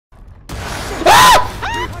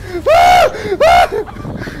Oh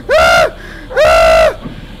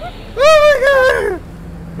my god!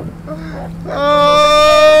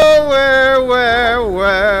 Oh,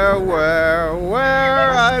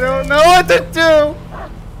 where? I don't know what to do!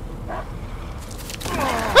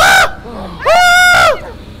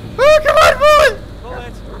 Oh, come on, Bullet!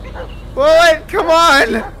 Bullet, come on!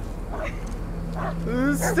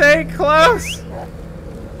 Stay close!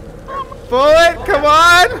 Bullet, come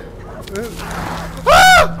on!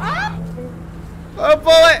 Oh,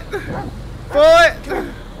 Bullet! Bullet!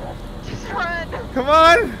 Just run. Come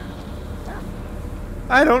on!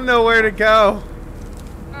 I don't know where to go.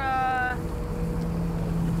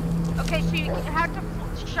 Okay, so you have to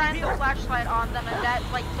shine the flashlight on them, and that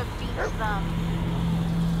like defeats them.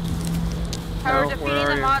 However, defeating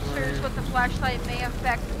the monsters with the flashlight may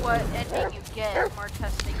affect what ending you get. More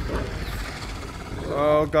testing.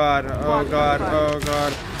 Oh god! Oh god! Oh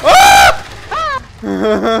god! Ah!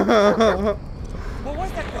 What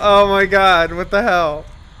was that? Oh my god! What the hell?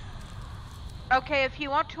 Okay, if you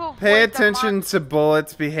want to avoid Pay attention to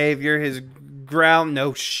Bullet's behavior. His growl.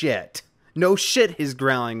 No shit. No shit. His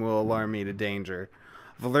growling will alarm me to danger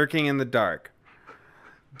of lurking in the dark.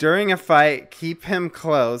 During a fight, keep him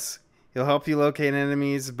close. He'll help you locate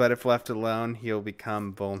enemies, but if left alone, he'll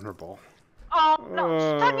become vulnerable. Oh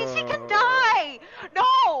no, that means he can die!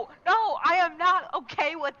 No, I am not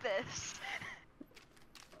okay with this.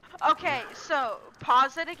 Okay, so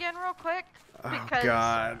pause it again real quick because. Oh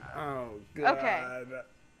god. Oh god. Okay.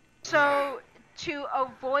 So to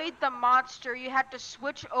avoid the monster, you have to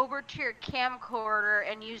switch over to your camcorder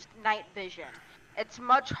and use night vision. It's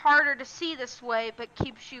much harder to see this way, but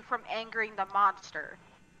keeps you from angering the monster.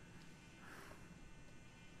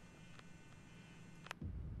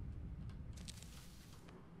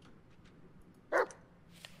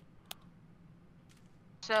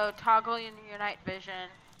 So toggle in your night vision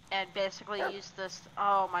and basically use this.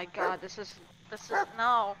 Oh my god, this is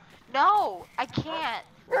no, I can't.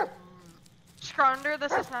 Scrunder,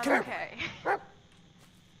 this is not okay.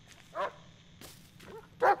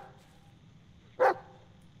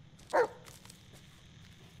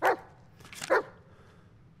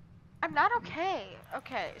 I'm not okay.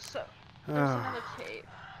 Okay, so there's another tape.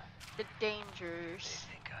 The dangers.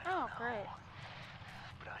 Oh, great.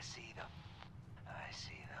 But I see them. I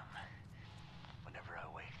see them. Whenever I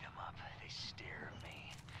wake them up, they stare at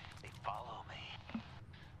me. They follow me.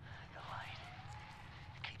 The light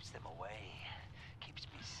keeps them away. Keeps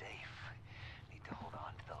me safe. Need to hold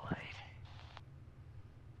on to the light.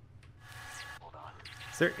 Hold on.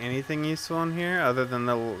 Is there anything useful in here other than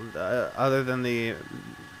the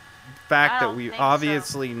fact that we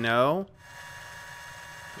obviously know?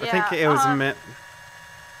 Yeah, I think it was meant.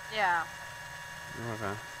 Yeah.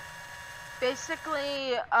 Okay.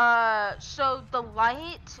 Basically, so the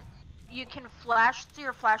light, you can flash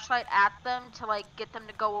your flashlight at them to like get them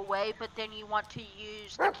to go away, but then you want to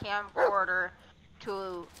use the camcorder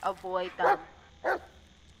to avoid them.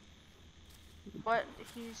 What?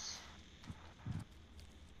 He's...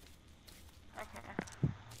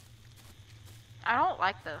 Okay. I don't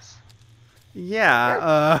like this. Yeah,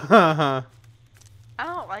 I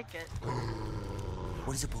don't like it.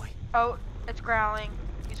 What is it, boy? Oh, it's growling.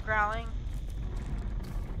 He's growling.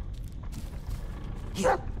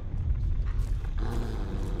 Here.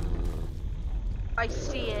 I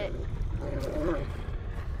see it.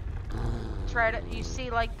 It's right. You see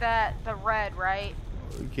like that, the red, right?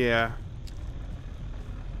 yeah.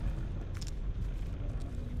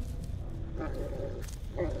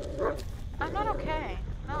 I'm not okay.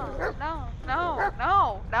 No.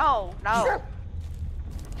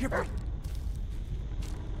 Here, boy.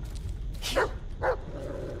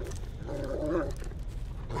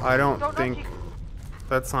 I don't think you...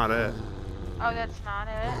 that's not it. Oh, that's not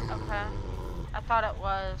it? Okay. I thought it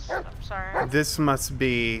was. I'm sorry. This must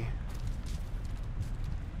be.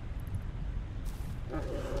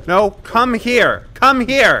 No, come here. Come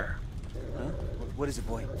here. Huh? What is it,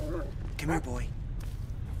 boy? Come here, boy.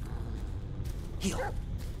 Heel.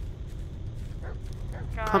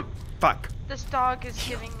 God. Come. Fuck. This dog is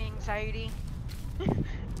giving me anxiety.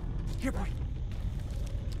 Here, boy.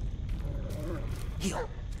 Heel.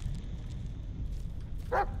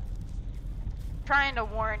 Trying to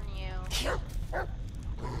warn you. Heel. Oh,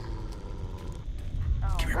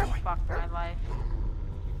 Come here, boy. fuck my life.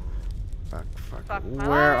 Fuck. Fuck my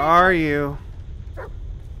Where life. are you?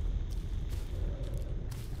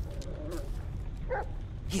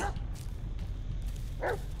 Heel.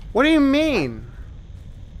 What do you mean?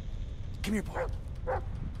 Come here, boy.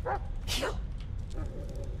 Heel.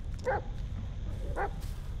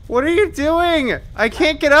 What are you doing? I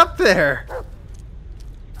can't get up there.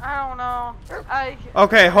 I don't know.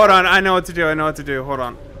 Okay, hold on. I know what to do. I know what to do. Hold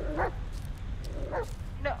on.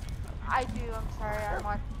 No, I do. I'm sorry.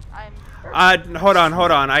 Hold on,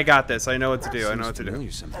 hold on. I got this. I know what to do. I know what to do.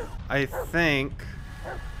 Familiar somehow. I think.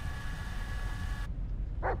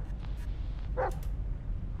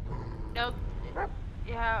 No.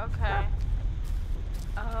 Yeah. Okay.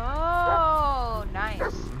 Oh, nice.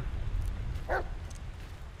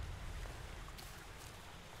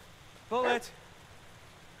 Bullet.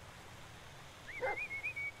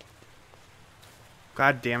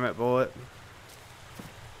 God damn it, Bullet.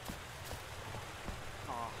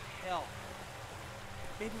 Oh hell.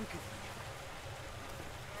 Maybe we could.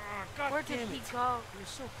 Oh, God Where did damn he it. go? We're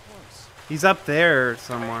so close. He's up there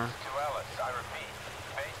somewhere. Face to Ellis. I repeat.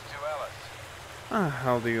 Face to Ellis. What the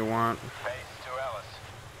hell do you want? Face to Ellis.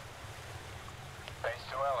 Face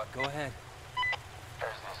to Ellis. Go ahead.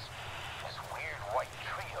 There's this weird white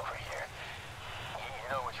tree over here. You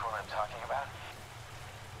know which one I'm talking about?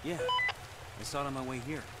 Yeah. I saw it on my way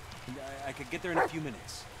here. I could get there in a few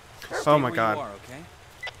minutes. Stay Oh my where God. You are, okay?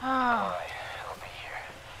 Oh. Alright, I'll be here.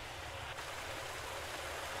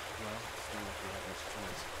 Well, it's not like we have much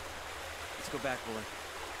choice. Let's go back, Bullet.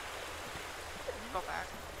 Go back.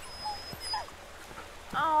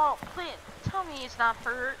 Oh, please tell me he's not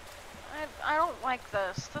hurt. I don't like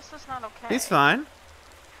this. This is not okay. He's fine.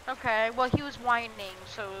 Okay, well he was whining,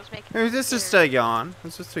 so it was making me This is just scared. a yawn.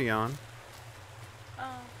 It's just a yawn. Oh,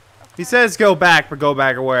 He okay. says go back, but go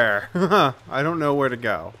back where? I don't know where to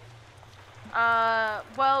go.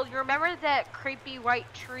 Well, you remember that creepy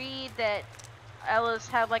white tree that Ellis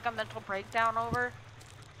had like a mental breakdown over?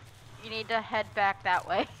 You need to head back that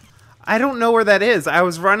way. I don't know where that is. I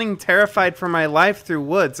was running terrified for my life through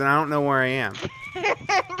woods, and I don't know where I am.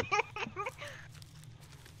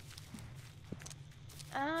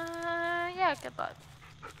 Yeah, good luck.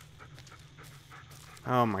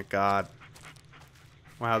 Oh my God.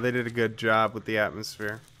 Wow, they did a good job with the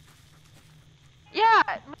atmosphere. Yeah,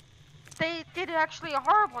 they did actually a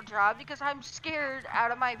horrible job because I'm scared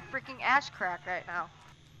out of my freaking ass crack right now.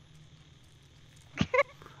 What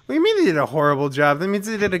do you mean they did a horrible job? That means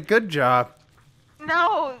they did a good job.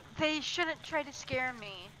 No, they shouldn't try to scare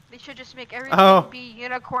me. They should just make everything be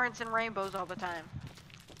unicorns and rainbows all the time.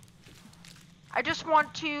 I just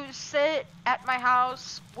want to sit at my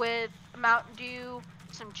house with Mountain Dew,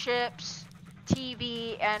 some chips,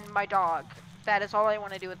 TV, and my dog. That is all I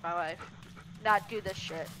want to do with my life. Not do this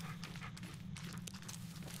shit.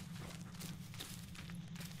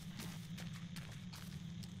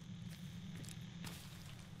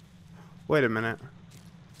 Wait a minute.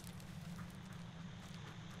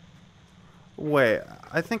 Wait,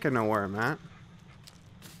 I think I know where I'm at.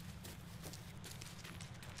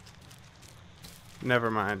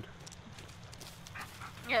 Never mind.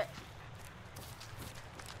 Yeah.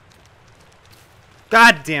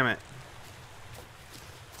 God damn it.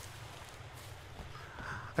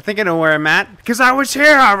 I think I know where I'm at because I was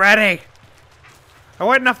here already. I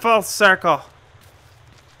went in a full circle.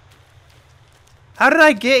 How did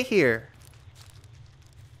I get here?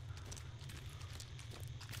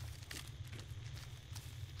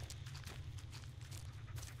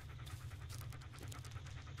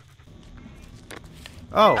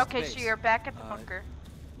 Oh. Okay, so you're back at the bunker.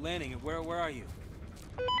 Lanning, where are you?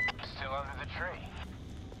 Still under the tree.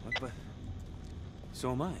 What, but...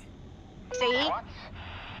 So am I. See? What?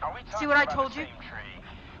 Are we talking See what I about told the you? same tree?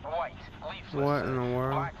 White, leafless. What in the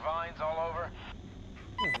world? Black vines all over?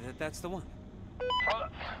 Yeah, that's the one. Well,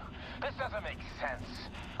 look, this doesn't make sense.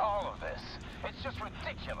 All of this. It's just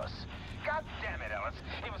ridiculous. God damn it, Ellis.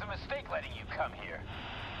 It was a mistake letting you come here.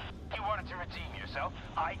 You wanted to redeem yourself.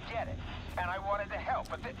 I get it. And I wanted to help,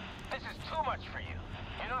 but this is too much for you.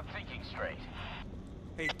 You're not thinking straight.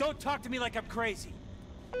 Hey, don't talk to me like I'm crazy.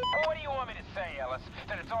 Well, what do you want me to say, Ellis?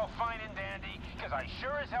 That it's all fine and dandy? Because I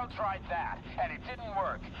sure as hell tried that, and it didn't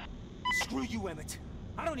work. Screw you, Emmett.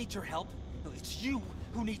 I don't need your help. It's you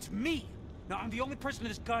who needs me. Now, I'm the only person in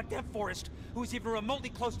this goddamn forest who is even remotely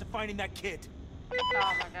close to finding that kid.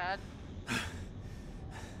 Oh my god.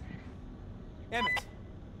 Emmett.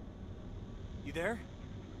 You there?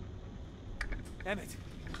 Emmett.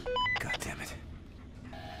 God damn it.